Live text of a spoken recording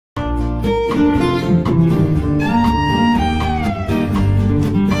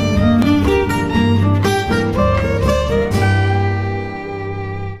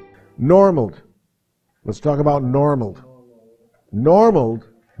Normaled. Let's talk about normaled. Normaled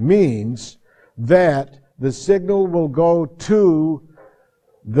means that the signal will go to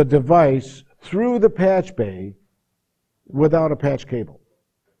the device through the patch bay without a patch cable.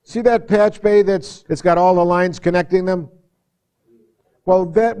 See that patch bay it's got all the lines connecting them? Well,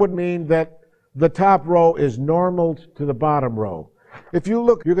 that would mean that the top row is normaled to the bottom row. If you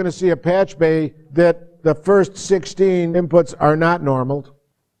look, you're going to see a patch bay that the first 16 inputs are not normaled,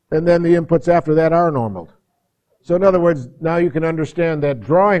 and then the inputs after that are normaled. So in other words, now you can understand that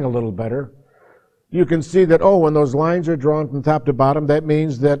drawing a little better. You can see that, oh, when those lines are drawn from top to bottom, that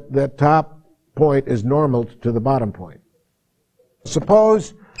means that that top point is normaled to the bottom point.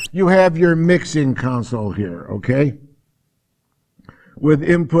 Suppose you have your mixing console here, okay, with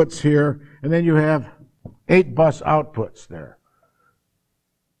inputs here, and then you have 8 bus outputs there.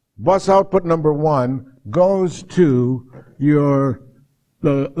 Bus output number 1 goes to your,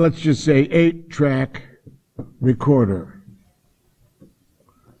 let's just say, 8-track recorder.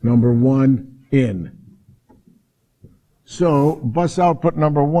 Number 1 in. So, bus output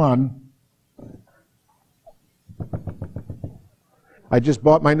number 1, I just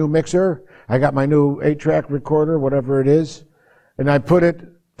bought my new mixer, I got my new 8-track recorder, whatever it is, and I put it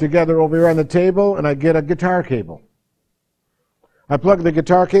together over here on the table, and I get a guitar cable. I plug the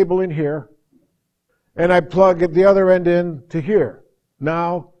guitar cable in here, and I plug at the other end in to here.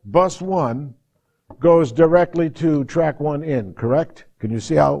 Now, bus 1 goes directly to track 1 in, correct? Can you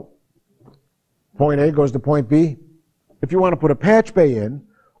see how point A goes to point B? If you want to put a patch bay in,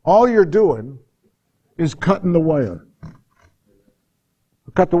 all you're doing is cutting the wire.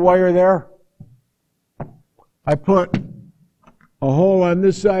 Cut the wire there. I put a hole on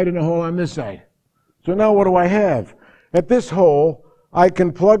this side and a hole on this side. So now what do I have? At this hole, I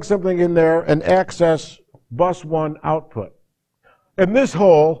can plug something in there and access bus 1 output. In this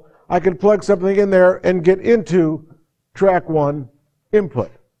hole, I can plug something in there and get into track 1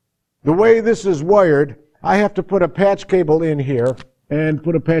 input. The way this is wired, I have to put a patch cable in here and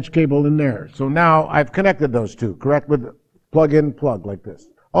put a patch cable in there. So now I've connected those two, correct? With plug in, plug like this.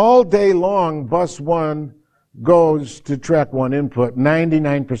 All day long, bus 1 goes to track 1 input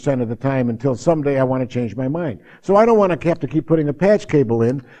 99% of the time until someday I want to change my mind. So I don't want to have to keep putting a patch cable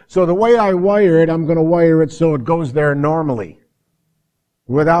in. So the way I wire it, I'm going to wire it so it goes there normally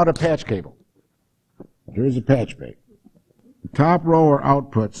without a patch cable. Here's a patch bay. Top row are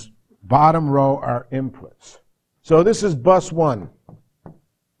outputs, bottom row are inputs. So this is bus 1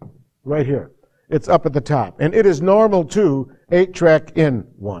 right here. It's up at the top. And it is normal to 8-track in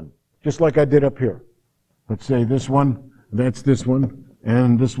 1, just like I did up here. Let's say this one, that's this one,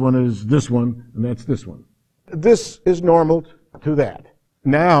 and this one is this one, and that's this one. This is normal to that.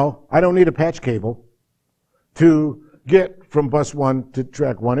 Now, I don't need a patch cable to get from bus 1 to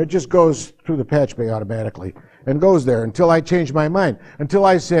track 1. It just goes through the patch bay automatically and goes there until I change my mind. Until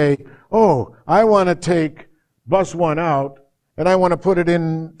I say, oh, I want to take bus 1 out, and I want to put it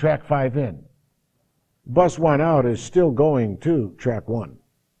in track 5 in. Bus 1 out is still going to track 1.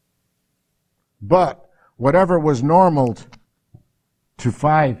 But whatever was normaled to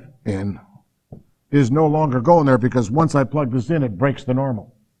 5 in is no longer going there, because once I plug this in, it breaks the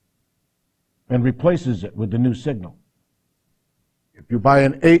normal and replaces it with the new signal. If you buy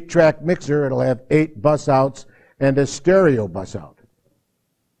an 8-track mixer, it'll have 8 bus outs and a stereo bus out.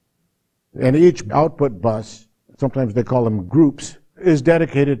 And each output bus, sometimes they call them groups, is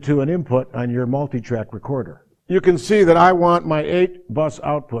dedicated to an input on your multi-track recorder. You can see that I want my 8 bus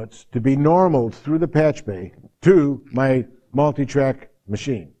outputs to be normaled through the patch bay to my multi-track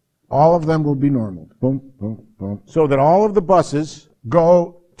machine. All of them will be normaled. Boom, boom, boom. So that all of the buses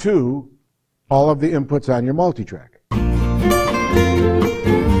go to all of the inputs on your multi-track.